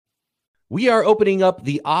We are opening up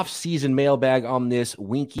the off-season mailbag on this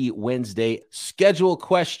Winky Wednesday. Schedule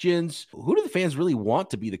questions. Who do the fans really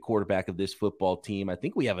want to be the quarterback of this football team? I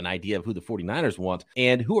think we have an idea of who the 49ers want,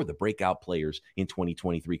 and who are the breakout players in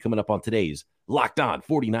 2023. Coming up on today's Locked On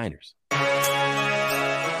 49ers.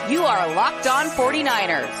 You are Locked On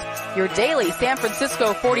 49ers, your daily San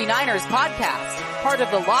Francisco 49ers podcast, part of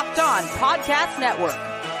the Locked On Podcast Network,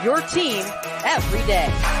 your team every day.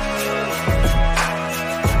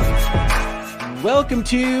 Welcome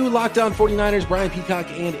to Locked On 49ers. Brian Peacock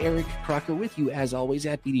and Eric Crocker with you, as always,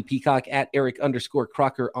 at BD Peacock, at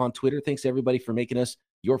Eric_Crocker on Twitter. Thanks, everybody, for making us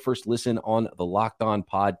your first listen on the Locked On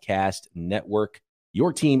Podcast Network.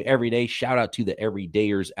 Your team every day. Shout out to the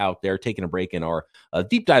everydayers out there taking a break in our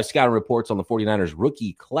deep dive scouting reports on the 49ers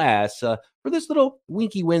rookie class for this little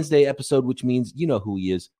Winky Wednesday episode, which means you know who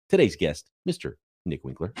he is. Today's guest, Mr. Nick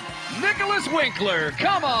Winkler. Nicholas Winkler,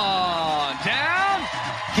 come on down.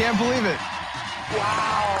 Can't believe it.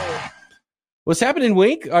 Wow. What's happening,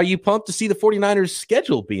 Wink? Are you pumped to see the 49ers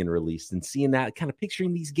schedule being released and seeing that, kind of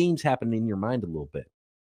picturing these games happening in your mind a little bit?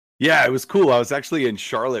 Yeah, it was cool. I was actually in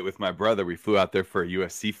Charlotte with my brother. We flew out there for a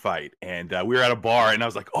UFC fight, and we were at a bar, and I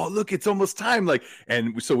was like, oh, look, it's almost time.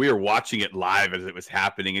 And so we were watching it live as it was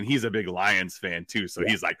happening, and he's a big Lions fan too. So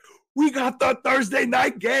he's like, we got the Thursday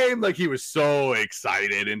night game. Like, he was so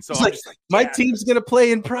excited. And so I'm just like, my team's going to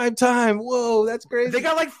play in prime time. Whoa, that's crazy. They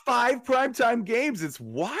got like 5 primetime games. It's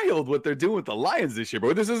wild what they're doing with the Lions this year.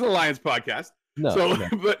 But this isn't a Lions podcast. No.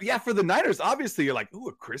 But yeah, for the Niners, obviously, you're like, ooh,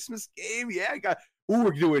 a Christmas game? Yeah,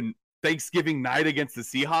 we're doing Thanksgiving night against the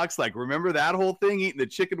Seahawks. Like, remember that whole thing, eating the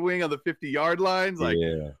chicken wing on the 50-yard lines? Like,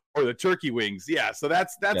 or the turkey wings. Yeah, so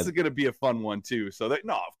that's going to be a fun one, too. So, of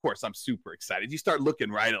course, I'm super excited. You start looking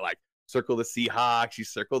right at, like, circle the Seahawks, you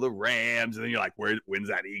circle the Rams, and then you're like, when's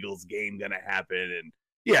that Eagles game going to happen? And,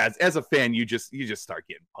 yeah, as a fan, you just start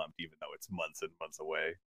getting pumped, even though it's months and months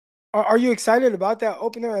away. Are you excited about that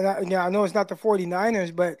opener? And I know it's not the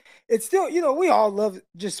 49ers, but it's still, we all love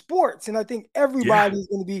just sports. And I think everybody's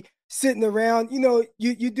going to be sitting around.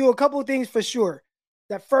 You do a couple of things for sure.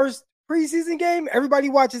 That first preseason game, everybody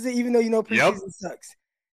watches it, even though preseason sucks.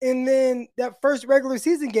 And then that first regular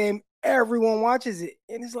season game, everyone watches it.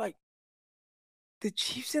 And it's like, the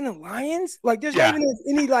Chiefs and the Lions? Like, there's not even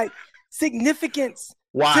any, like, significance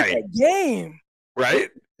to that game. Right?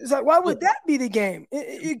 It's like, why would that be the game?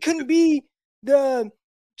 It couldn't be the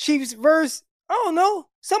Chiefs versus, I don't know,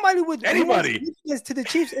 somebody with anybody to the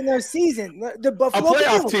Chiefs in their season. The Buffalo a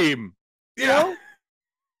playoff team. Yeah.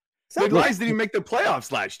 The Lions didn't even make the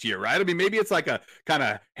playoffs last year, right? I mean, maybe it's like a kind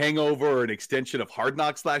of hangover or an extension of Hard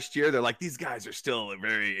Knocks last year. They're like, these guys are still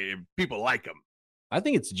people like them. I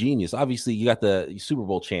think it's genius. Obviously, you got the Super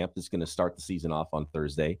Bowl champ that's going to start the season off on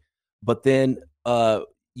Thursday. But then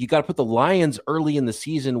you got to put the Lions early in the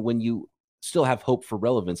season when you still have hope for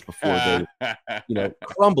relevance before they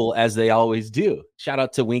crumble, as they always do. Shout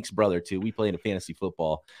out to Wink's brother, too. We play in a fantasy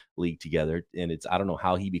football league together, and I don't know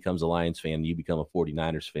how he becomes a Lions fan and you become a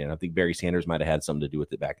 49ers fan. I think Barry Sanders might have had something to do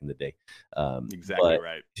with it back in the day. Exactly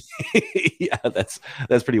right. Yeah, that's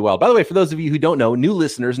pretty wild. By the way, for those of you who don't know, new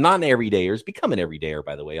listeners, non-everydayers, become an everydayer,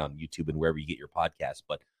 by the way, on YouTube and wherever you get your podcasts.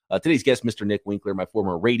 But today's guest, Mr. Nick Winkler, my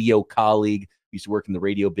former radio colleague, used to work in the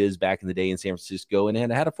radio biz back in the day in San Francisco, and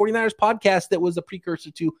had a 49ers podcast that was a precursor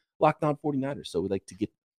to Locked On 49ers. So we'd like to get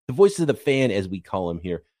the voice of the fan, as we call him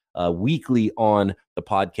here, weekly on the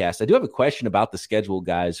podcast. I do have a question about the schedule,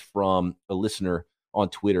 guys, from a listener on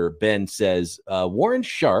Twitter. Ben says, Warren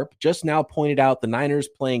Sharp just now pointed out the Niners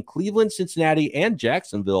playing Cleveland, Cincinnati, and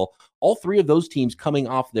Jacksonville, all 3 of those teams coming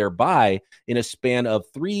off their bye in a span of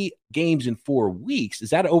 3 games in 4 weeks. Is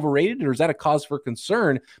that overrated, or is that a cause for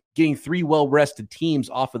concern, getting 3 well-rested teams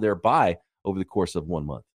off of their bye over the course of 1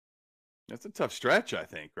 month? That's a tough stretch, I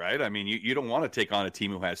think, right? I mean, you don't want to take on a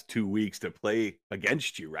team who has 2 weeks to play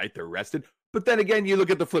against you, right? They're rested. But then again, you look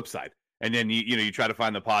at the flip side. And then you try to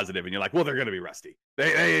find the positive, and you're like, well, they're going to be rusty.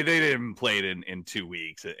 They didn't play it in 2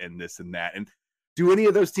 weeks and this and that. And do any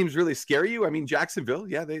of those teams really scare you? I mean, Jacksonville,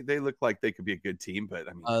 yeah, they look like they could be a good team, but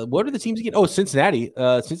I mean, what are the teams again? Oh, Cincinnati.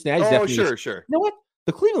 Cincinnati's definitely. Sure. You know what?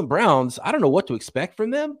 The Cleveland Browns, I don't know what to expect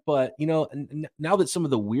from them, but now that some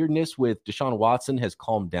of the weirdness with Deshaun Watson has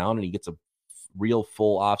calmed down and he gets a real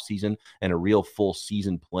full offseason and a real full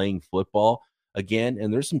season playing football again,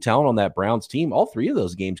 and there's some talent on that Browns team. All 3 of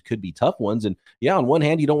those games could be tough ones. And yeah, on one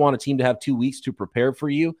hand, you don't want a team to have 2 weeks to prepare for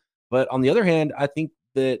you. But on the other hand, I think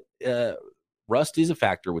that rust is a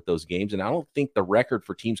factor with those games. And I don't think the record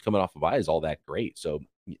for teams coming off of bye is all that great. So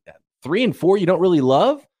 3 and 4, you don't really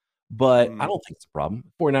love, but I don't think it's a problem.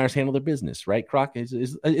 49ers handle their business, right, Croc?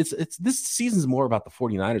 It's this season's more about the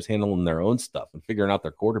 49ers handling their own stuff and figuring out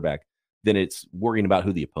their quarterback than it's worrying about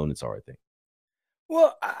who the opponents are, I think.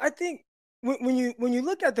 Well, I think when you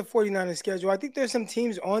look at the 49ers schedule, I think there's some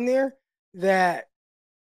teams on there that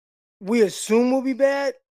we assume will be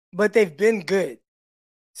bad, but they've been good.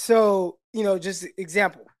 So, just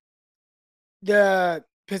example, the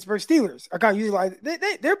Pittsburgh Steelers. I kind of usually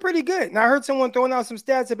they're pretty good. And I heard someone throwing out some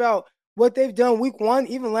stats about what they've done week 1,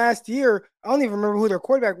 even last year. I don't even remember who their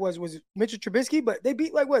quarterback was. Was it Mitchell Trubisky? But they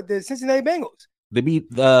beat the Cincinnati Bengals. They beat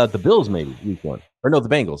the Bills maybe week 1. Or no, the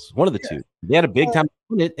Bengals. One of the two. They had a big time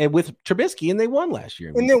opponent and with Trubisky, and they won last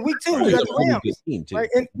year. And then week 2, we got the Rams. Team too. Right?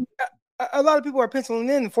 And a lot of people are penciling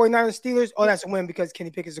in the 49ers Steelers. Oh, that's a win because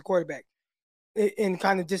Kenny Pickett's the quarterback. And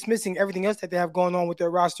kind of dismissing everything else that they have going on with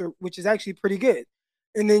their roster, which is actually pretty good.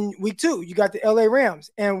 And then week 2, you got the LA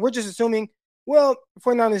Rams. And we're just assuming, well,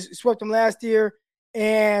 49ers swept them last year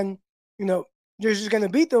and, you're just going to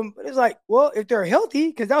beat them. But it's like, well, if they're healthy,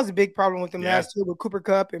 because that was a big problem with them last year with Cooper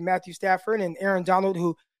Kupp and Matthew Stafford and Aaron Donald,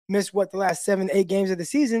 who missed, the last 7-8 games of the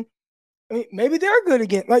season. I mean, maybe they're good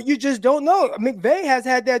again. Like, you just don't know. McVay has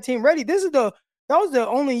had that team ready. That was the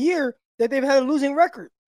only year that they've had a losing record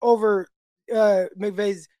over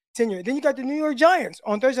McVay's tenure. Then you got the New York Giants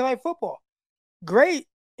on Thursday Night Football. Great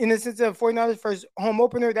in the sense of 49ers first home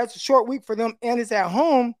opener. That's a short week for them, and it's at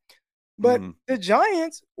home. But the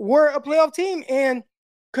Giants were a playoff team, and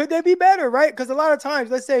could they be better, right? Because a lot of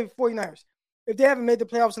times, let's say 49ers, if they haven't made the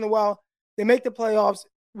playoffs in a while, they make the playoffs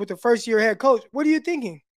with the first-year head coach. What are you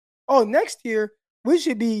thinking? Oh, next year, we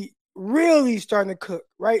should be really starting to cook,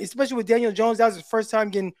 right? Especially with Daniel Jones. That was his first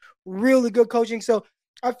time getting really good coaching. So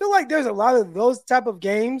I feel like there's a lot of those type of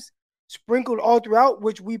games sprinkled all throughout,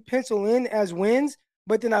 which we pencil in as wins.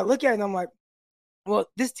 But then I look at it and I'm like, well,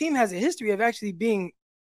 this team has a history of actually being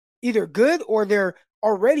either good or they're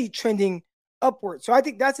already trending upward. So I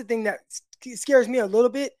think that's the thing that scares me a little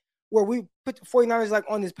bit, where we put the 49ers like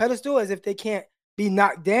on this pedestal as if they can't be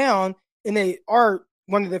knocked down, and they are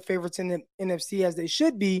one of the favorites in the NFC as they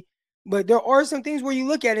should be. But there are some things where you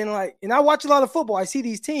look at it and I watch a lot of football. I see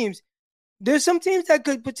these teams. There's some teams that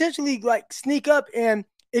could potentially sneak up, and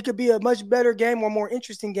it could be a much better game or more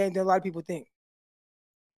interesting game than a lot of people think.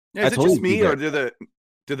 Yeah, is it just me, or do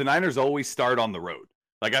the Niners always start on the road?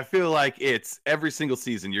 Like, I feel like it's every single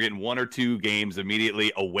season you're getting 1 or 2 games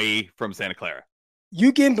immediately away from Santa Clara.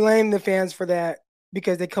 You can blame the fans for that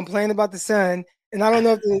because they complain about the sun, and I don't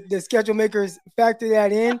know if the schedule makers factor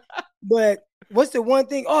that in. But what's the one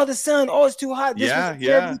thing? Oh, the sun. Oh, it's too hot. This was a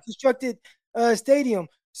terribly constructed stadium.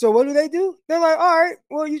 So what do? They're like, all right,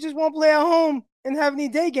 well, you just won't play at home and have any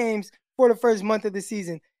day games for the first month of the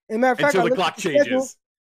season. And matter of fact, until the clock changes. Schedule,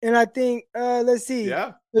 and I think, let's see.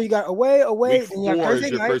 Yeah. So you got away. Week 4 is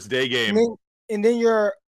your first day game. And then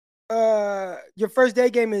your first day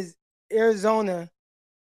game is Arizona,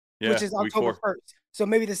 which is October 1st. So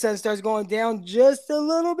maybe the sun starts going down just a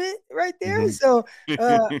little bit right there. Mm-hmm. So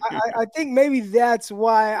I think maybe that's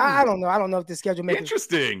why. I don't know. I don't know if the schedule makes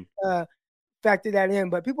interesting. Factor that in,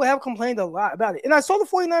 but people have complained a lot about it. And I saw the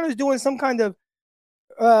 49ers doing some kind of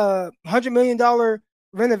 $100 million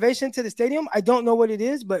renovation to the stadium. I don't know what it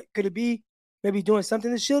is, but could it be maybe doing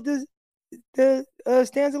something to shield the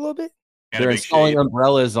stands a little bit? They're installing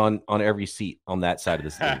umbrellas on every seat on that side of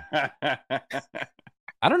the stadium.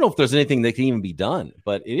 I don't know if there's anything that can even be done,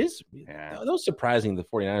 but it is surprising the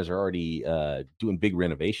 49ers are already doing big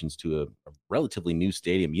renovations to a relatively new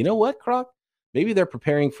stadium. You know what, Croc? Maybe they're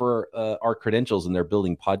preparing for our credentials and they're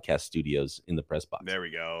building podcast studios in the press box. There we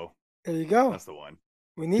go. There you go. That's the one.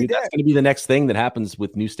 We need that. That's going to be the next thing that happens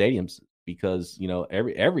with new stadiums, because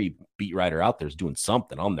every beat writer out there is doing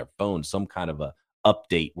something on their phone, some kind of a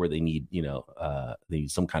update where they need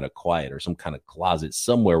some kind of quiet or some kind of closet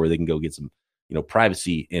somewhere where they can go get some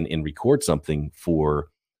privacy and record something for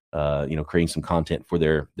creating some content for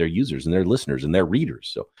their users and their listeners and their readers.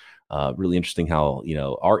 So really interesting how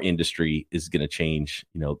our industry is going to change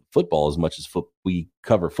football as much as we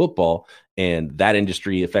cover football, and that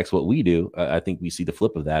industry affects what we do. I think we see the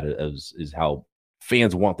flip of that is how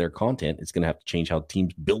fans want their content. It's going to have to change how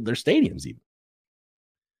teams build their stadiums even.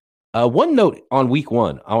 One note on week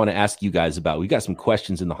 1, I want to ask you guys about. We got some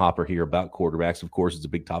questions in the hopper here about quarterbacks. Of course, it's a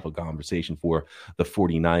big topic of conversation for the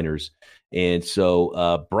 49ers. And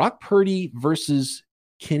so Brock Purdy versus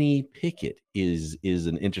Kenny Pickett is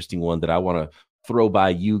an interesting one that I want to throw by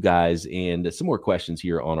you guys, and some more questions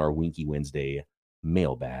here on our Winky Wednesday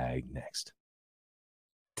mailbag next.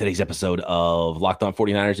 Today's episode of Locked On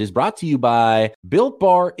 49ers is brought to you by Built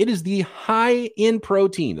Bar. It is the high in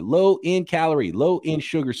protein, low in calorie, low in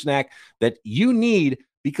sugar snack that you need,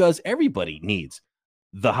 because everybody needs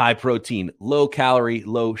the high protein, low calorie,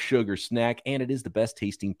 low sugar snack, and it is the best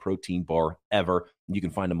tasting protein bar ever. You can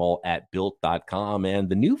find them all at built.com and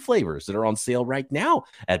the new flavors that are on sale right now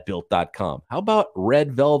at built.com. How about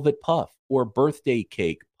red velvet puff or birthday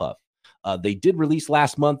cake puff? They did release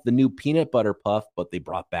last month the new peanut butter puff, but they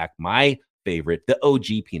brought back my favorite, the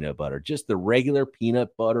OG peanut butter, just the regular peanut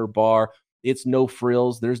butter bar. It's no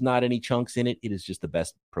frills. There's not any chunks in it. It is just the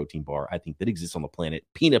best protein bar I think that exists on the planet.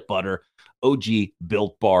 Peanut butter, OG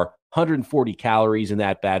Built Bar, 140 calories in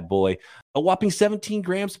that bad boy. A whopping 17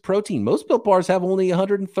 grams of protein. Most Built Bars have only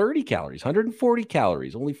 130 calories, 140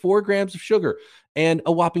 calories, only 4 grams of sugar, and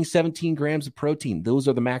a whopping 17 grams of protein. Those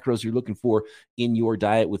are the macros you're looking for in your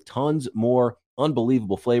diet with tons more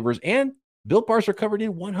unbelievable flavors. And Built Bars are covered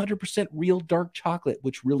in 100% real dark chocolate,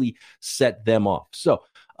 which really set them off. So,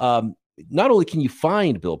 not only can you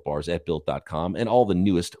find Built Bars at Built.com and all the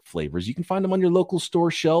newest flavors, you can find them on your local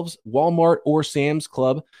store shelves, Walmart or Sam's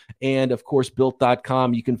Club. And of course,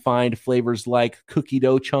 Built.com, you can find flavors like cookie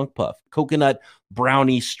dough chunk puff, coconut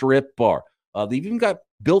brownie strip bar. They've even got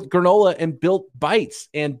Built granola and Built bites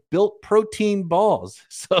and Built protein balls.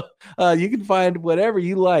 So you can find whatever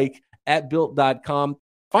you like at Built.com.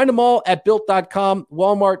 Find them all at Built.com,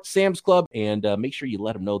 Walmart, Sam's Club, and make sure you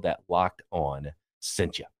let them know that Locked On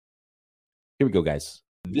sent you. Here we go, guys.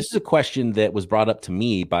 This is a question that was brought up to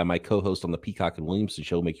me by my co-host on the Peacock and Williamson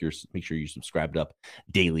show. Make sure you're subscribed up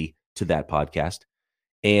daily to that podcast.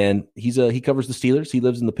 And he covers the Steelers. He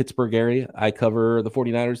lives in the Pittsburgh area. I cover the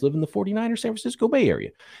 49ers, live in the 49ers San Francisco Bay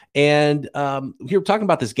Area. And we were talking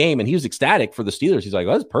about this game, and he was ecstatic for the Steelers. He's like,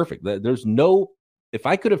 oh, that's perfect. There's no – if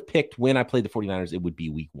I could have picked when I played the 49ers, it would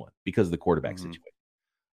be week 1 because of the quarterback situation.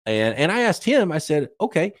 And I asked him, I said,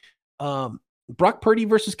 okay, Brock Purdy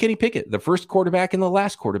versus Kenny Pickett, the first quarterback and the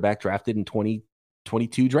last quarterback drafted in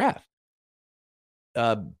 2022 draft.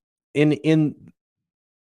 In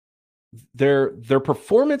their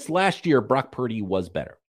performance last year, Brock Purdy was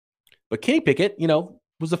better. But Kenny Pickett,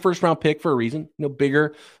 was the first round pick for a reason,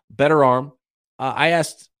 bigger, better arm. I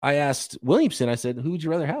asked Williamson, I said, who would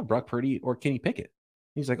you rather have, Brock Purdy or Kenny Pickett?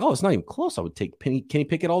 He's like, oh, it's not even close. I would take Kenny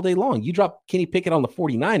Pickett all day long. You drop Kenny Pickett on the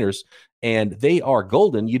 49ers, and they are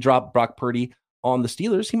golden. You drop Brock Purdy on the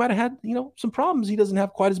Steelers, he might have had, some problems. He doesn't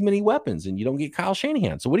have quite as many weapons, and you don't get Kyle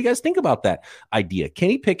Shanahan. So what do you guys think about that idea?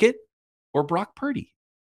 Kenny Pickett or Brock Purdy?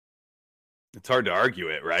 It's hard to argue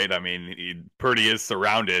it, right? I mean, Purdy is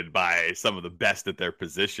surrounded by some of the best at their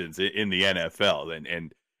positions in the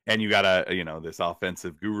NFL. And you got this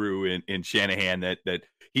offensive guru in Shanahan that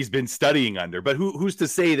he's been studying under. But who's to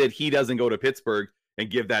say that he doesn't go to Pittsburgh and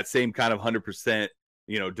give that same kind of 100%,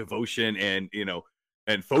 devotion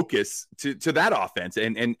and focus to that offense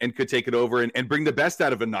and could take it over and bring the best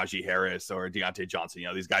out of a Najee Harris or Deontay Johnson,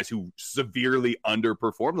 these guys who severely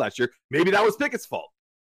underperformed last year. Maybe that was Pickett's fault.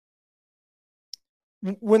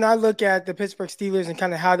 When I look at the Pittsburgh Steelers and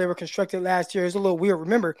kind of how they were constructed last year, it's a little weird.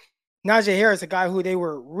 Remember, Najee Harris, a guy who they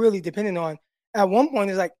were really dependent on, at one point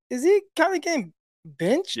is like, is he kind of getting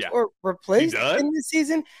benched or replaced in this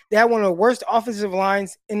season? They had one of the worst offensive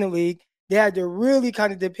lines in the league. They had to really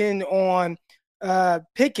kind of depend on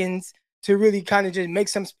Pickens to really kind of just make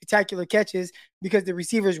some spectacular catches because the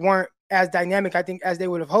receivers weren't as dynamic, I think, as they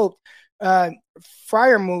would have hoped.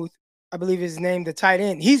 Freiermuth, I believe is his name, the tight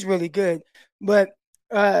end, he's really good. But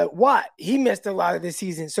Watt, he missed a lot of this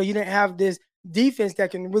season. So you didn't have this defense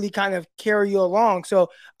that can really kind of carry you along. So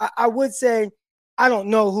I would say I don't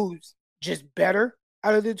know who's just better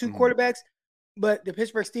out of the two quarterbacks, but the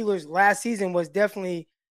Pittsburgh Steelers last season was definitely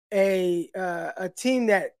a team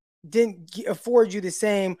that didn't afford you the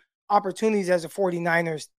same opportunities as a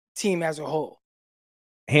 49ers team as a whole.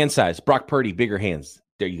 Hand size, Brock Purdy, bigger hands.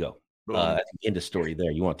 There you go. End of story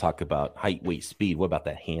there. You want to talk about height, weight, speed. What about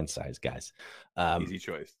that hand size, guys? Easy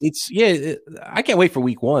choice. I can't wait for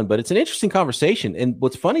week 1, but it's an interesting conversation. And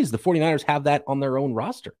what's funny is the 49ers have that on their own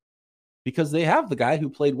roster because they have the guy who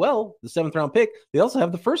played well, the 7th round pick. They also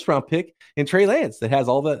have the 1st round pick in Trey Lance that has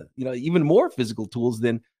all the, even more physical tools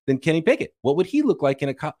than Kenny Pickett. What would he look like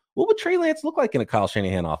what would Trey Lance look like in a Kyle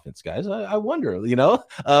Shanahan offense, guys? I wonder,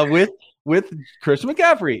 with Christian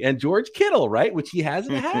McCaffrey and George Kittle, right? Which he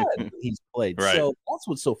hasn't had when he's played. Right. So that's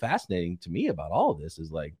what's so fascinating to me about all of this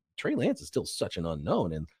is like Trey Lance is still such an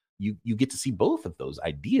unknown. And you get to see both of those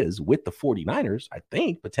ideas with the 49ers, I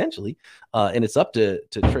think, potentially. And it's up to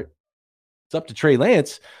Trey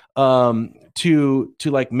Lance to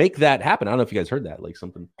like make that happen. I don't know if you guys heard that, like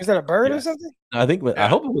something. Is that a bird or something? I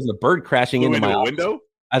hope it wasn't a bird crashing into my window.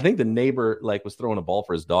 I think the neighbor was throwing a ball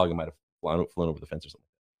for his dog and might have flown over the fence or something.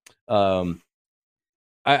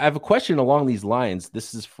 I have a question along these lines.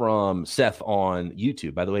 This is from Seth on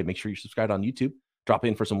YouTube. By the way, make sure you're subscribed on YouTube. drop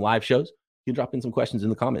in for some live shows, you can drop in some questions in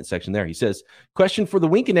the comment section there. He says, question for the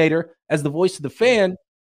Winkinator, as the voice of the fan,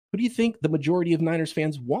 who do you think the majority of Niners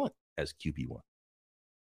fans want as QB1?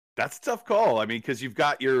 That's a tough call. I mein, because you've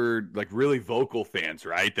got your like really vocal fans,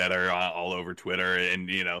 right, that are all over Twitter, and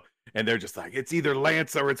and they're just like, it's either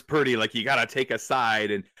Lance or it's Purdy. Like, you got to take a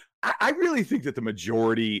side. And I really think that the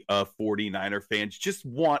majority of 49er fans just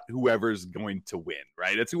want whoever's going to win,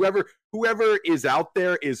 right? It's whoever is out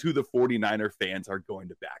there is who the 49er fans are going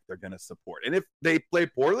to back. They're going to support. And if they play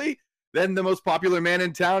poorly, then the most popular man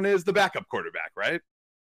in town is the backup quarterback, right?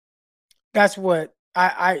 That's what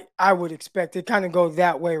I would expect it kind of go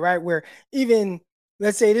that way, right? Where even,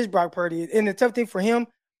 let's say it is Brock Purdy, and the tough thing for him,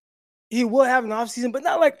 he will have an offseason, but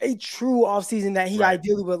not like a true offseason that he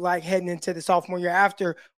ideally would like heading into the sophomore year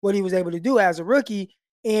after what he was able to do as a rookie.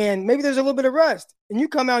 And maybe there's a little bit of rust. And you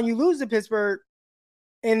come out and you lose to Pittsburgh,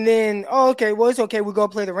 and then, okay, well, it's okay. We go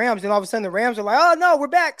play the Rams. And all of a sudden the Rams are like, oh, no, we're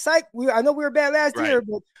back. Psych. I know we were bad last year,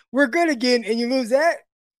 but we're good again. And you lose that.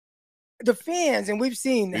 The fans, and we've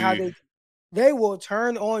seen how they will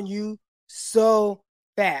turn on you so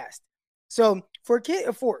fast. So for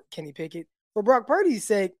Kenny Pickett, for Brock Purdy's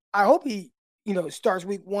sake, I hope he, starts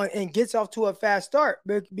week 1 and gets off to a fast start.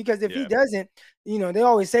 Because if he doesn't, they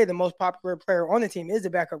always say the most popular player on the team is the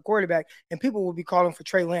backup quarterback, and people will be calling for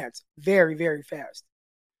Trey Lance very, very fast.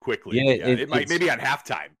 Quickly. Yeah, it might maybe at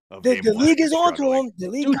halftime. The league is on to him. The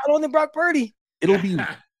league got on to Brock Purdy. It'll be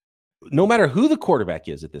no matter who the quarterback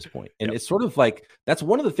is at this point. And it's sort of like, that's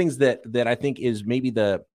one of the things that I think is maybe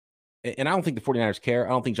and I don't think the 49ers care. I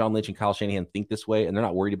don't think John Lynch and Kyle Shanahan think this way, and they're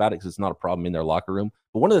not worried about it because it's not a problem in their locker room.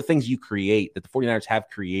 But one of the things you create, that the 49ers have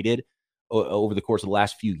created over the course of the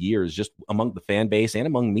last few years, just among the fan base and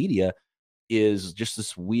among media, is just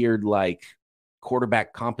this weird, like,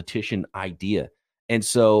 quarterback competition idea. And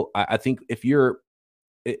so I think if you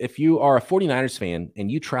are a 49ers fan and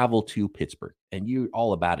you travel to Pittsburgh and you're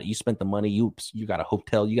all about it, you spent the money, you got a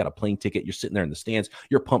hotel, you got a plane ticket, you're sitting there in the stands,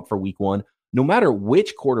 you're pumped for week 1. No matter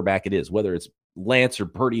which quarterback it is, whether it's Lance or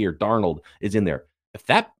Purdy or Darnold is in there, if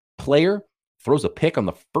that player throws a pick on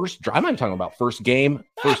the first drive, I'm not even talking about first game,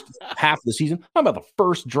 first half of the season, I'm talking about the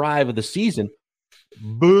first drive of the season,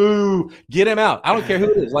 boo, get him out. I don't care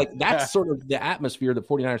who it is. Like, that's sort of the atmosphere that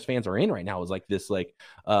 49ers fans are in right now, is like this, like,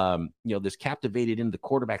 this captivated into the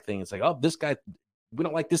quarterback thing. It's like, oh, this guy, we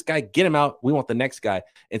don't like this guy, get him out. We want the next guy.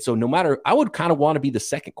 And so I would kind of want to be the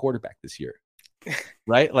second quarterback this year.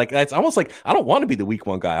 Right? Like, that's almost like, I don't want to be the week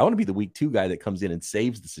 1 guy. I want to be the week 2 guy that comes in and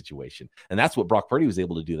saves the situation. And that's what Brock Purdy was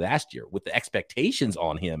able to do last year with the expectations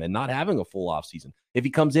on him and not having a full offseason. If he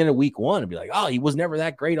comes in week 1 and be like, oh, he was never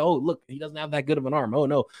that great. Oh, look, he doesn't have that good of an arm. Oh,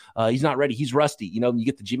 no, he's not ready. He's rusty. You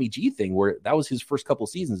get the Jimmy G thing where that was his first couple of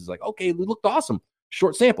seasons. It's like, okay, we looked awesome.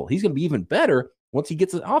 Short sample. He's going to be even better once he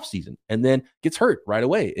gets an offseason, and then gets hurt right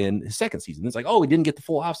away in his second season. It's like, oh, he didn't get the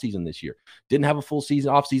full offseason this year. Didn't have a full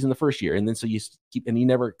season offseason the first year. And then so you keep, and he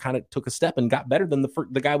never kind of took a step and got better than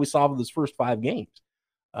the guy we saw with his first 5 games.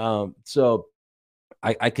 So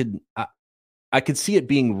I could see it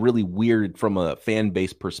being really weird from a fan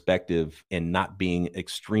base perspective and not being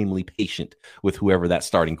extremely patient with whoever that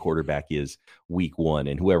starting quarterback is week 1,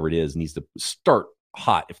 and whoever it is needs to start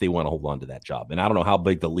hot if they want to hold on to that job. And I don't know how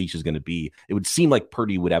big the leash is going to be. It would seem like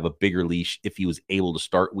Purdy would have a bigger leash if he was able to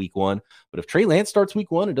start week 1. But if Trey Lance starts week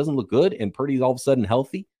 1, it doesn't look good, and Purdy's all of a sudden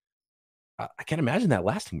healthy, I can't imagine that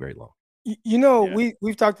lasting very long.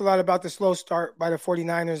 We've talked a lot about the slow start by the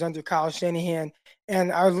 49ers under Kyle Shanahan.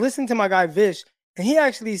 And I was listening to my guy Vish, and he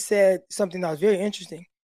actually said something that was very interesting.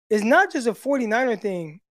 It's not just a 49er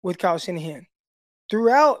thing with Kyle Shanahan.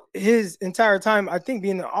 Throughout his entire time, I think,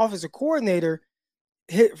 being the offensive coordinator,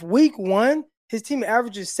 week 1, his team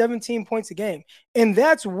averages 17 points a game. And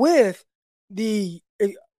that's with the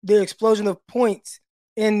explosion of points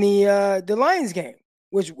in the Lions game,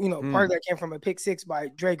 which, part of that came from a pick 6 by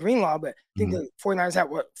Dre Greenlaw, but I think the 49ers had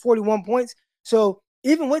 41 points. So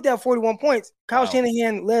even with that 41 points, Kyle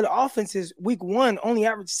Shanahan led offenses week 1 only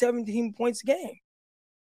averaged 17 points a game,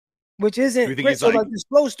 which isn't great. So like the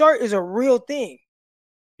slow start is a real thing.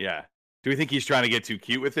 Yeah. Do we think he's trying to get too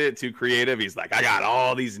cute with it, too creative? He's like, I got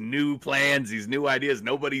all these new plans, these new ideas.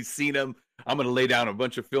 Nobody's seen them. I'm going to lay down a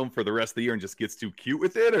bunch of film for the rest of the year and just gets too cute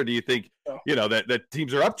with it? Or do you think, that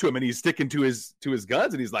teams are up to him and he's sticking to his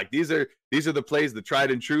guns, and he's like, these are the plays, the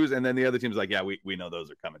tried and trues, and then the other team's like, yeah, we know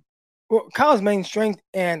those are coming. Well, Kyle's main strength,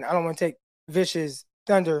 and I don't want to take Vish's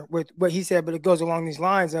thunder with what he said, but it goes along these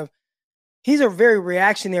lines of, he's a very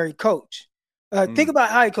reactionary coach. Think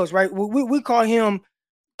about how he coaches, right? We call him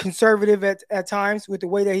conservative at times with the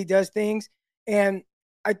way that he does things. And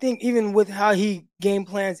I think even with how he game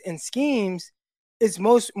plans and schemes, it's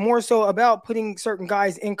more so about putting certain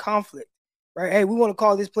guys in conflict, right? Hey, we want to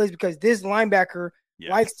call this plays because this linebacker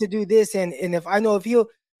likes to do this, and if I know if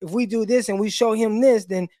we do this and we show him this,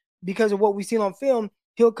 then because of what we've seen on film,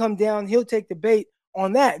 he'll come down, he'll take the bait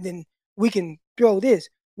on that, then we can throw this.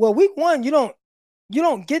 Well, week one, you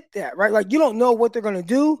don't get that, right? Like, you don't know what they're going to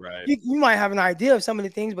do. Right. You might have an idea of some of the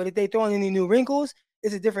things, but if they throw in any new wrinkles,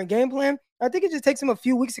 it's a different game plan. I think it just takes him a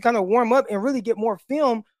few weeks to kind of warm up and really get more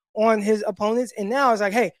film on his opponents. And now it's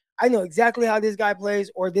like, hey, I know exactly how this guy plays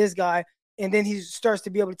or this guy. And then he starts to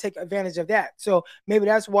be able to take advantage of that. So maybe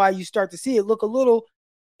that's why you start to see it look a little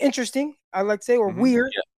interesting, I'd like to say, or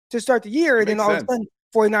weird to start the year. And then all of a sudden,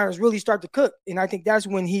 49ers really start to cook. And I think that's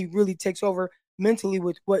when he really takes over mentally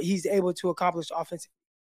with what he's able to accomplish offensively.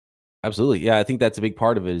 Absolutely. Yeah, I think that's a big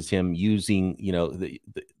part of it is him using, the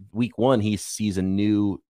week one, he sees a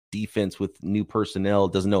new defense with new personnel,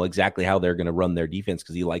 doesn't know exactly how they're going to run their defense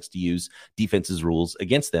because he likes to use defense's rules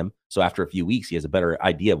against them. So after a few weeks, he has a better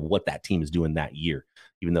idea of what that team is doing that year,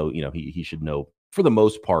 even though, he should know for the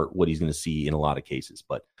most part what he's going to see in a lot of cases.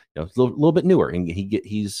 But, it's a little bit newer, and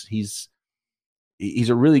he's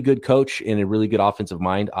a really good coach and a really good offensive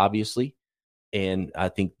mind, obviously. And I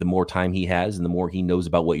think the more time he has and the more he knows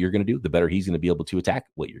about what you're going to do, the better he's going to be able to attack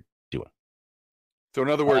what you're doing. So in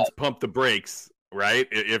other words, pump the brakes, right?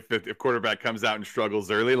 If quarterback comes out and struggles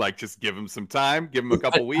early, like just give him some time, give him a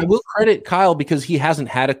couple weeks. I will credit Kyle because he hasn't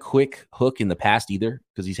had a quick hook in the past either,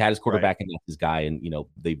 because he's had his quarterback and that's his guy. And,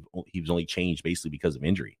 he was only changed basically because of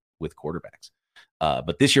injury with quarterbacks.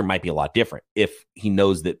 But this year might be a lot different if he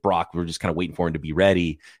knows that Brock, we're just kind of waiting for him to be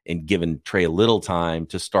ready and giving Trey a little time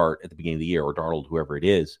to start at the beginning of the year, or Darnold, whoever it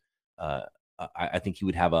is. I think he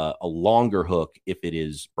would have a longer hook if it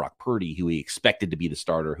is Brock Purdy, who he expected to be the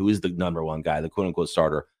starter, who is the number one guy, the quote unquote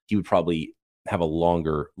starter. He would probably have a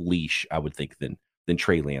longer leash, I would think, than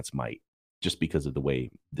Trey Lance might, just because of the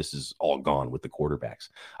way this is all gone with the quarterbacks.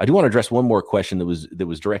 I do want to address one more question that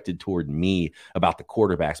was directed toward me about the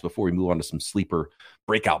quarterbacks before we move on to some sleeper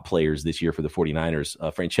breakout players this year for the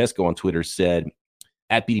 49ers. Francesco on Twitter said,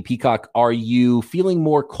 at BD Peacock, are you feeling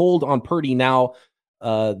more cold on Purdy now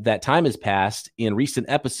that time has passed? In recent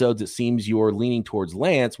episodes, it seems you're leaning towards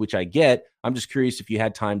Lance, which I get. I'm just curious if you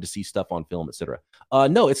had time to see stuff on film, etc.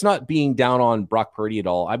 No, it's not being down on Brock Purdy at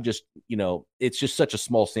all. I'm just, it's just such a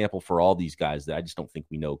small sample for all these guys that I just don't think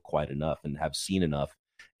we know quite enough and have seen enough.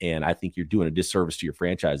 And I think you're doing a disservice to your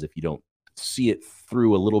franchise if you don't see it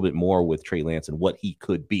through a little bit more with Trey Lance and what he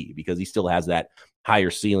could be, because he still has that higher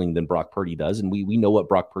ceiling than Brock Purdy does. And we know what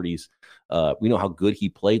Brock Purdy's, we know how good he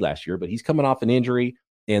played last year, but he's coming off an injury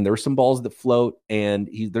and there were some balls that float and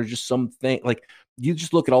there's just something like, you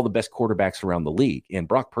just look at all the best quarterbacks around the league, and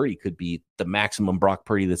Brock Purdy could be the maximum Brock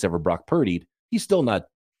Purdy that's ever Brock Purdy'd. He's still not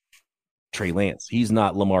Trey Lance. He's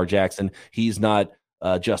not Lamar Jackson. He's not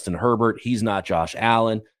Justin Herbert. He's not Josh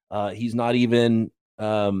Allen. He's not even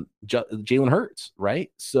Jalen Hurts,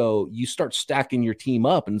 right? So you start stacking your team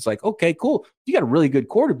up, and it's like, okay, cool. You got a really good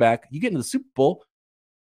quarterback. You get into the Super Bowl.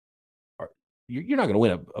 You're not going to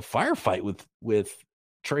win a firefight with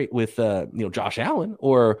Josh Allen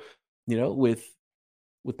or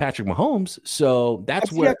with Patrick Mahomes. So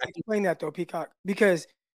that's where I explain that though, Peacock, because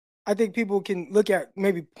I think people can look at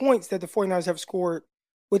maybe points that the 49ers have scored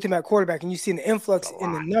with him at quarterback, and you see an influx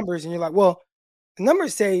in the numbers, and you're like, well, the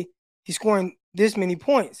numbers say he's scoring this many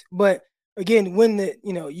points. But again, when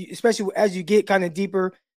especially as you get kind of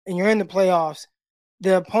deeper and you're in the playoffs,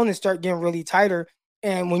 the opponents start getting really tighter.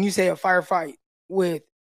 And when you say a firefight with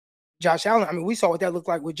Josh Allen, I mean, we saw what that looked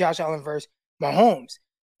like with Josh Allen versus Mahomes,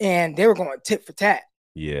 and they were going tit for tat.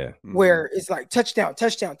 Yeah. Where it's like touchdown,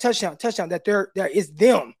 that is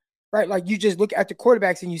them, right? Like, you just look at the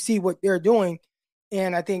quarterbacks and you see what they're doing.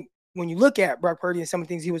 And I think when you look at Brock Purdy and some of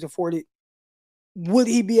the things he was afforded, would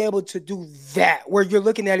he be able to do that? Where you're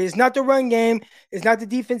looking at it, it's not the run game, it's not the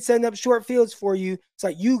defense setting up short fields for you. It's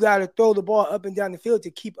like, you got to throw the ball up and down the field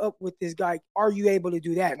to keep up with this guy. Are you able to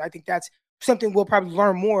do that? And I think that's something we'll probably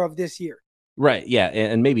learn more of this year. Right. Yeah.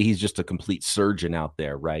 And maybe he's just a complete surgeon out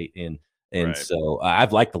there. Right. And so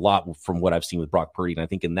I've liked a lot from what I've seen with Brock Purdy. And I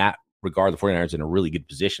think in that regard, the 49ers are in a really good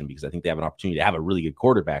position because I think they have an opportunity to have a really good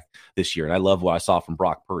quarterback this year. And I love what I saw from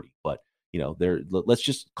Brock Purdy. But, let's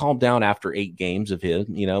just calm down after 8 games of him.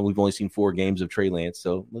 We've only seen 4 games of Trey Lance.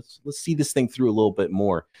 So let's see this thing through a little bit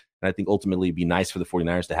more. And I think ultimately it'd be nice for the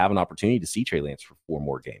 49ers to have an opportunity to see Trey Lance for 4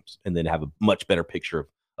 more games and then have a much better picture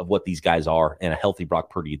of what these guys are, and a healthy Brock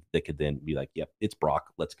Purdy that could then be like, yep, it's Brock.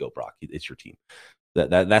 Let's go, Brock. It's your team.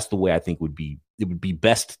 That's the way I think it would be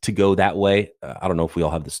best to go that way. I don't know if we all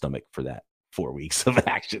have the stomach for that 4 weeks of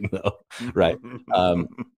action, though, right?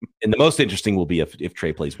 And the most interesting will be if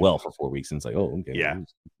Trey plays well for 4 weeks, and it's like, oh, okay, yeah, well,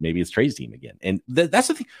 maybe it's Trey's team again. And that's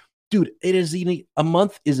the thing, dude. It is a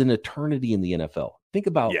month is an eternity in the NFL. Think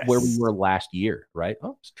about where we were last year, right?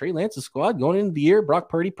 Oh, it's Trey Lance's squad going into the year. Brock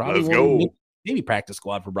Purdy probably maybe practice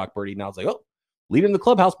squad for Brock Purdy. Now it's like, oh, leader in the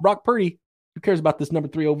clubhouse, Brock Purdy. Who cares about this number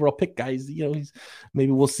 3 overall pick, guys?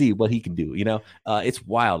 Maybe we'll see what he can do. It's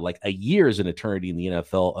wild. Like a year is an eternity in the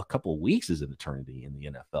NFL. A couple of weeks is an eternity in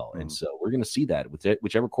the NFL. And so we're going to see that with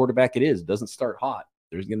whichever quarterback it is. It doesn't start hot.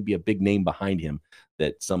 There's going to be a big name behind him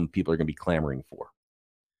that some people are going to be clamoring for.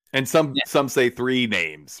 And some say 3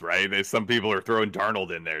 names, right? Some people are throwing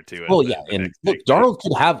Darnold in there too. Well, yeah, and look,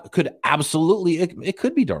 Darnold could absolutely. It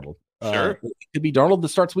could be Darnold. Sure, it could be Darnold that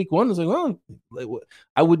starts week 1. It's like, well,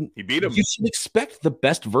 I wouldn't. He beat him. You should expect the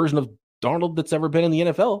best version of Darnold that's ever been in the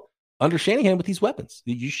NFL under Shanahan with these weapons.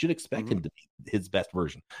 You should expect him to be his best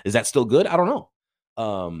version. Is that still good? I don't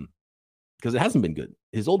know. Because it hasn't been good.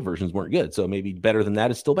 His old versions weren't good, so maybe better than that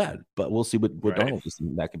is still bad. But we'll see what Darnold is.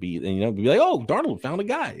 That could be, and be like, oh, Darnold found a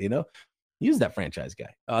guy. Use that franchise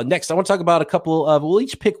guy. Next, I want to talk about a couple of. We'll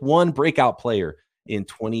each pick one breakout player in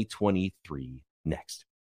 2023. Next.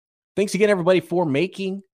 Thanks again, everybody, for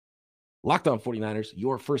making Locked On 49ers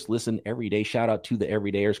your first listen every day. Shout out to the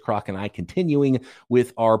everydayers, Croc and I, continuing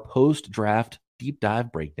with our post-draft deep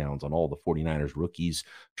dive breakdowns on all the 49ers rookies,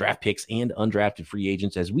 draft picks, and undrafted free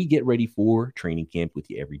agents as we get ready for training camp with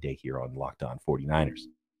you every day here on Locked On 49ers.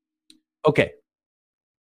 Okay.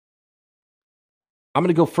 I'm going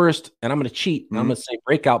to go first, and I'm going to cheat. And I'm going to say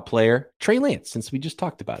breakout player, Trey Lance, since we just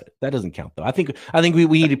talked about it. That doesn't count, though. I think we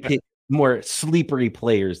need to pick more sleepery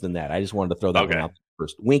players than that. I just wanted to throw that one out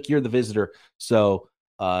first. Wink, you're the visitor, so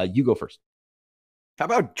you go first. How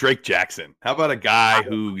about Drake Jackson? How about a guy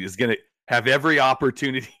who is going to have every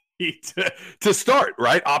opportunity to start,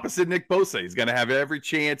 right? Opposite Nick Bosa. He's going to have every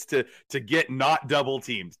chance to get not double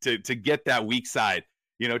teamed, to get that weak side,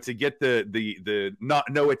 to get the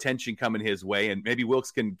no attention coming his way. And maybe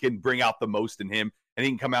Wilkes can bring out the most in him, and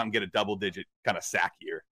he can come out and get a double-digit kind of sack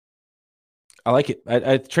here. I like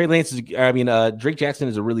it. Trey Lance Drake Jackson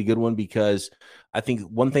is a really good one because I think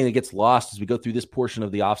one thing that gets lost as we go through this portion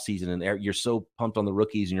of the offseason, and you're so pumped on the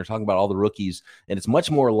rookies and you're talking about all the rookies, and it's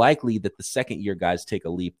much more likely that the second year guys take a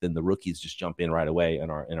leap than the rookies just jump in right away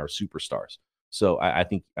and are superstars. So I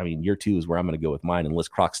think year 2 is where I'm going to go with mine unless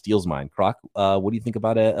Croc steals mine. Croc, what do you think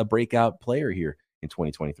about a breakout player here in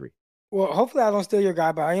 2023? Well, hopefully I don't steal your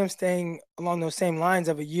guy, but I am staying along those same lines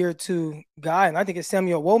of a year 2 guy, and I think it's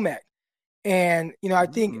Samuel Womack. And, I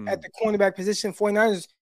think at the cornerback position, 49ers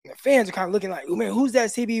fans are kind of looking like, oh, man, who's that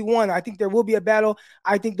CB1? I think there will be a battle.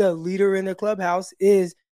 I think the leader in the clubhouse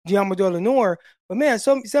is Deommodore Lenoir. But, man,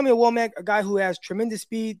 Samuel Womack, a guy who has tremendous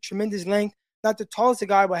speed, tremendous length, not the tallest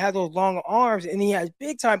guy, but has those long arms, and he has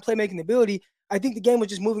big-time playmaking ability. I think the game was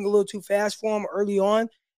just moving a little too fast for him early on.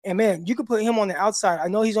 And, man, you could put him on the outside. I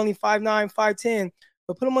know he's only 5'9", 5'10",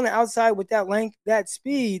 but put him on the outside with that length, that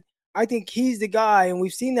speed. I think he's the guy, and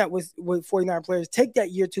we've seen that with 49 players take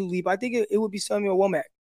that year 2 leap. I think it would be Samuel Womack.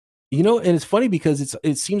 And it's funny because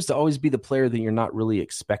it seems to always be the player that you're not really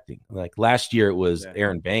expecting. Like last year, it was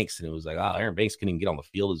Aaron Banks, and it was like, oh, Aaron Banks couldn't even get on the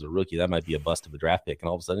field as a rookie. That might be a bust of a draft pick. And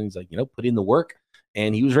all of a sudden, he's like, put in the work,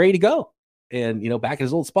 and he was ready to go, and back at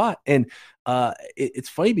his old spot. And it's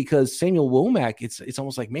funny because Samuel Womack, it's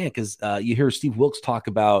almost like, man, because you hear Steve Wilkes talk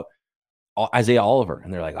about Isaiah Oliver,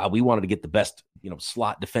 and they're like, oh, we wanted to get the best,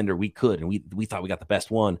 slot defender we could, and we thought we got the best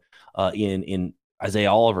one in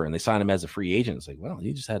Isaiah Oliver, and they signed him as a free agent. It's like, well,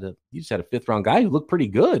 you just had a 5th round guy who looked pretty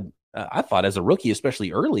good. I thought as a rookie,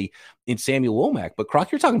 especially early in Samuel Womack. But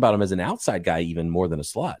Croc, you're talking about him as an outside guy even more than a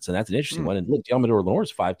slot, so that's an interesting one. And look, Deommodore Lenoir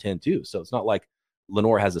is 5'10" too, so it's not like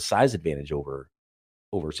Lenoir has a size advantage over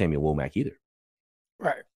Samuel Womack either.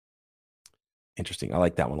 Right. Interesting. I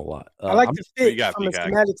like that one a lot. I like the fit from a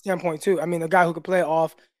schematic standpoint too. A guy who could play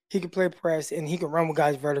off, he could play press, and he can run with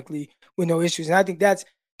guys vertically with no issues. And I think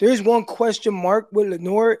there is one question mark with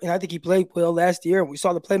Lenoir, and I think he played well last year. And we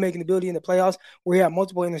saw the playmaking ability in the playoffs where he had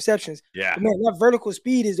multiple interceptions. Yeah. But man, that vertical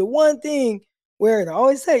speed is the one thing where, and I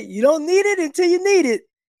always say, you don't need it until you need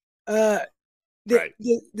it.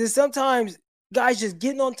 There's sometimes guys just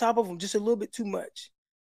getting on top of him just a little bit too much.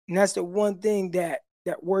 And that's the one thing that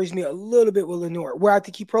worries me a little bit with Lenoir, where I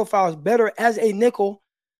think he profiles better as a nickel,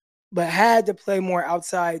 but had to play more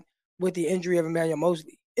outside with the injury of Emmanuel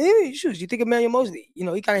Mosley. You think Emmanuel Mosley, he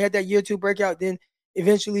kind of had that year 2 breakout. Then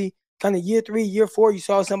eventually kind of year 3, year 4, you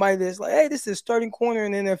saw somebody that's like, hey, this is a starting corner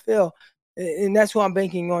in the NFL. And that's who I'm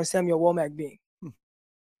banking on Samuel Womack being.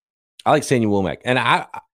 I like Samuel Womack. And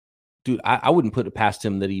I wouldn't put it past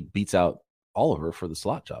him that he beats out Oliver for the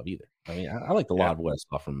slot job either. I mean, I like the lot of what I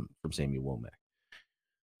saw from Samuel Womack.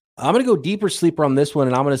 I'm going to go deeper sleeper on this one,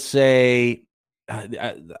 and I'm going to say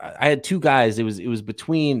I had two guys. It was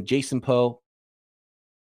between Jason Poe,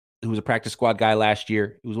 who was a practice squad guy last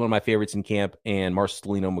year. He was one of my favorites in camp, and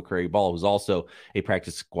Marcelino McCrary-Ball, who's also a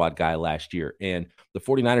practice squad guy last year. And the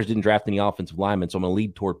 49ers didn't draft any offensive linemen, so I'm going to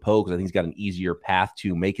lead toward Poe because I think he's got an easier path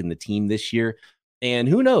to making the team this year. And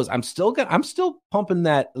who knows? I'm still pumping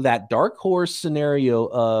that dark horse scenario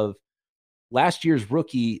of last year's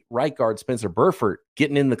rookie right guard Spencer Burford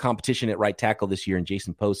getting in the competition at right tackle this year, and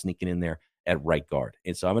Jason Poe sneaking in there at right guard.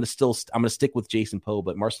 And so I'm going to stick with Jason Poe,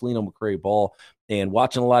 but Marcelino McCrary-Ball, and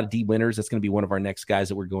watching a lot of D winners. That's going to be one of our next guys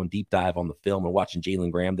that we're going deep dive on the film, and watching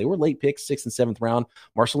Jalen Graham. They were late picks, 6th and 7th round.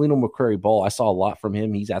 Marcelino McCrary-Ball, I saw a lot from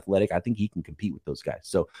him. He's athletic. I think he can compete with those guys.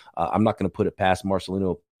 So I'm not going to put it past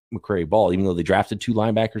Marcelino McCrary-Ball, even though they drafted 2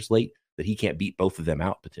 linebackers late, that he can't beat both of them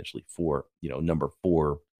out potentially for, number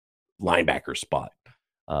 4 linebacker spot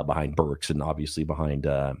behind Burks and obviously behind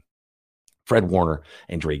Fred Warner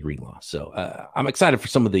and Dre Greenlaw. So I'm excited for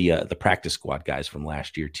some of the practice squad guys from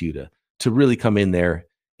last year too to really come in there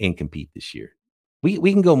and compete this year.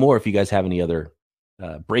 We can go more if you guys have any other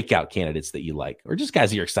breakout candidates that you like, or just guys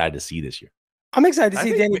that you're excited to see this year. I'm excited to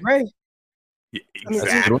see Danny Gray.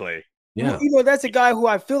 Exactly. Yeah. That's a guy who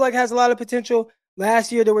I feel like has a lot of potential.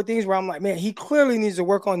 Last year, there were things where I'm like, man, he clearly needs to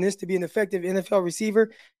work on this to be an effective NFL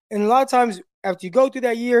receiver. And a lot of times after you go through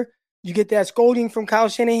that year, you get that scolding from Kyle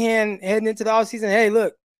Shanahan heading into the offseason. Hey,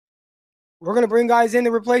 look, we're going to bring guys in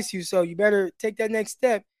to replace you, so you better take that next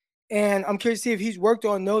step. And I'm curious to see if he's worked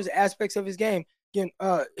on those aspects of his game. Again,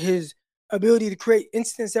 his ability to create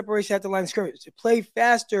instant separation at the line of scrimmage, to play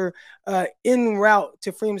faster in route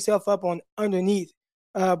to free himself up on underneath,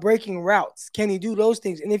 breaking routes. Can he do those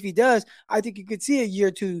things? And if he does, I think you could see a year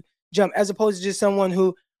or two jump, as opposed to just someone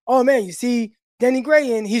who, oh, man, you see Danny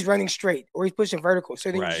Gray and he's running straight or he's pushing vertical.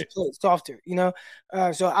 So then you just play it softer,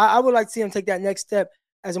 So I would like to see him take that next step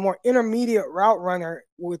as a more intermediate route runner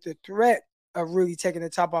with the threat of really taking the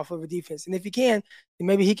top off of a defense. And if he can, then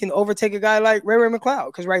maybe he can overtake a guy like Ray McCloud.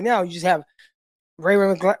 Because right now you just have Ray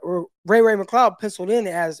McCloud penciled in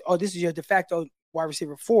as, oh, this is your de facto wide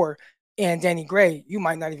receiver 4, and Danny Gray, you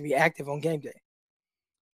might not even be active on game day.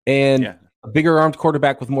 And a bigger armed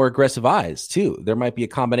quarterback with more aggressive eyes too. There might be a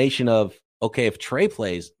combination of, okay, if Trey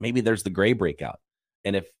plays, maybe there's the Gray breakout.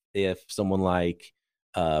 And if someone like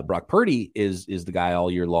Brock Purdy is the guy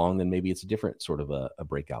all year long, then maybe it's a different sort of a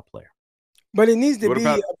breakout player. But it needs to be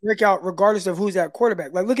a breakout regardless of who's at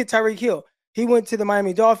quarterback. Like, look at Tyreek Hill. He went to the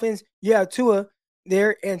Miami Dolphins. Yeah, Tua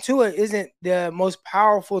there, and Tua isn't the most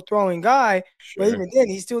powerful throwing guy, but even then,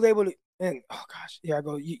 he's still able to. And oh gosh, here I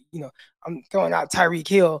go. I'm throwing out Tyreek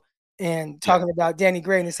Hill and talking about Danny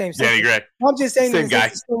Gray in the same Danny Gray. I'm just saying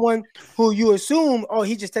this is someone who you assume, oh,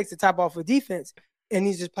 he just takes the top off of defense and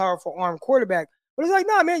he's just powerful arm quarterback. But it's like,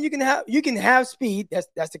 nah, man, you can have speed.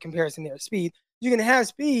 That's the comparison there. Speed. You can have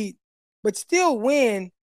speed, but still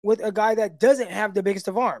win with a guy that doesn't have the biggest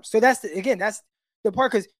of arms. So that's the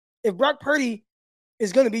part, because if Brock Purdy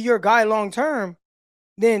is going to be your guy long term,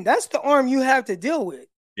 then that's the arm you have to deal with.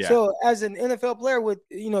 Yeah. So as an NFL player with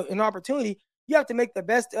an opportunity, you have to make the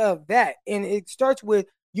best of that. And it starts with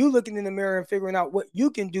you looking in the mirror and figuring out what you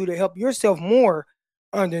can do to help yourself more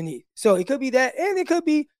underneath. So it could be that, and it could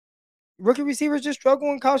be rookie receivers just struggle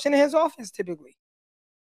in Kyle Shanahan's offense typically.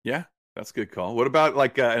 Yeah, that's a good call. What about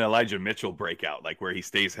like an Elijah Mitchell breakout, like where he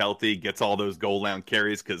stays healthy, gets all those goal line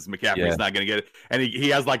carries because McCaffrey's not going to get it. And he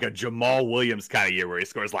has like a Jamal Williams kind of year where he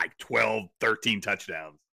scores like 12, 13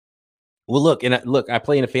 touchdowns. Well, look, I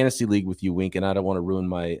play in a fantasy league with you, Wink, and I don't want to ruin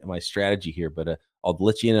my strategy here, but I'll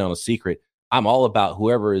let you in on a secret. I'm all about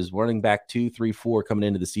whoever is running back 2, 3, 4 coming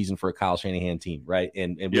into the season for a Kyle Shanahan team, right?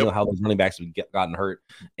 And we know how those running backs have gotten hurt.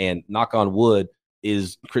 And knock on wood,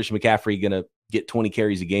 is Christian McCaffrey going to get 20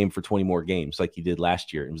 carries a game for 20 more games like he did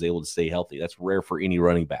last year and was able to stay healthy? That's rare for any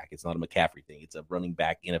running back. It's not a McCaffrey thing. It's a running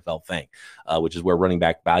back NFL thing, which is where running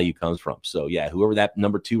back value comes from. So, yeah, whoever that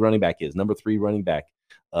number 2 running back is, number 3 running back,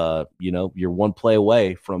 you're one play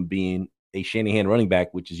away from being a Shanahan running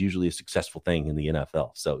back, which is usually a successful thing in the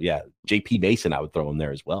NFL. So yeah, JP Mason, I would throw him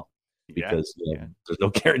there as well, because there's no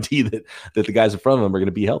guarantee that the guys in front of him are going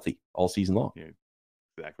to be healthy all season long. Yeah,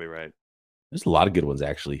 exactly right. There's a lot of good ones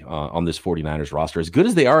actually on this 49ers roster. As good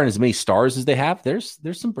as they are and as many stars as they have, there's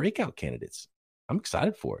some breakout candidates. I'm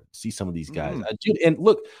excited for it. See some of these guys. And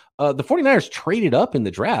look, the 49ers traded up in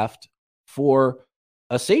the draft for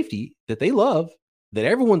a safety that they love, that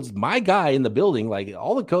everyone's my guy in the building. Like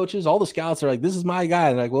all the coaches, all the scouts are like, this is my guy.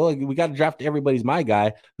 And like, well, we got to draft everybody's my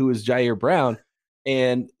guy, who is Jair Brown.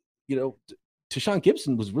 And, Tashaun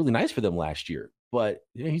Gibson was really nice for them last year, but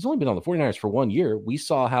he's only been on the 49ers for 1 year. We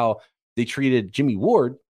saw how they treated Jimmy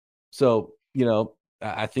Ward. So,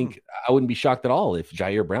 I think I wouldn't be shocked at all if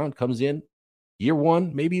Jair Brown comes in year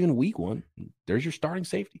one, maybe even week one. There's your starting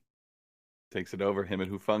safety. Takes it over, him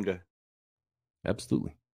and Hufanga.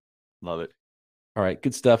 Absolutely. Love it. All right,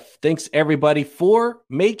 good stuff. Thanks, everybody, for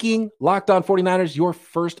making Locked On 49ers your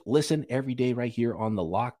first listen every day right here on the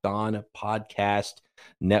Locked On Podcast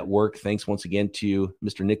Network. Thanks once again to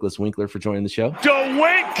Mr. Nicholas Winkler for joining the show. The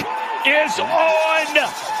Wink is on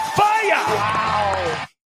fire! Wow.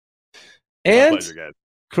 And pleasure, guys.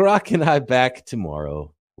 Croc and I back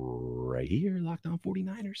tomorrow right here, Locked On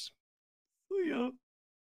 49ers. See ya.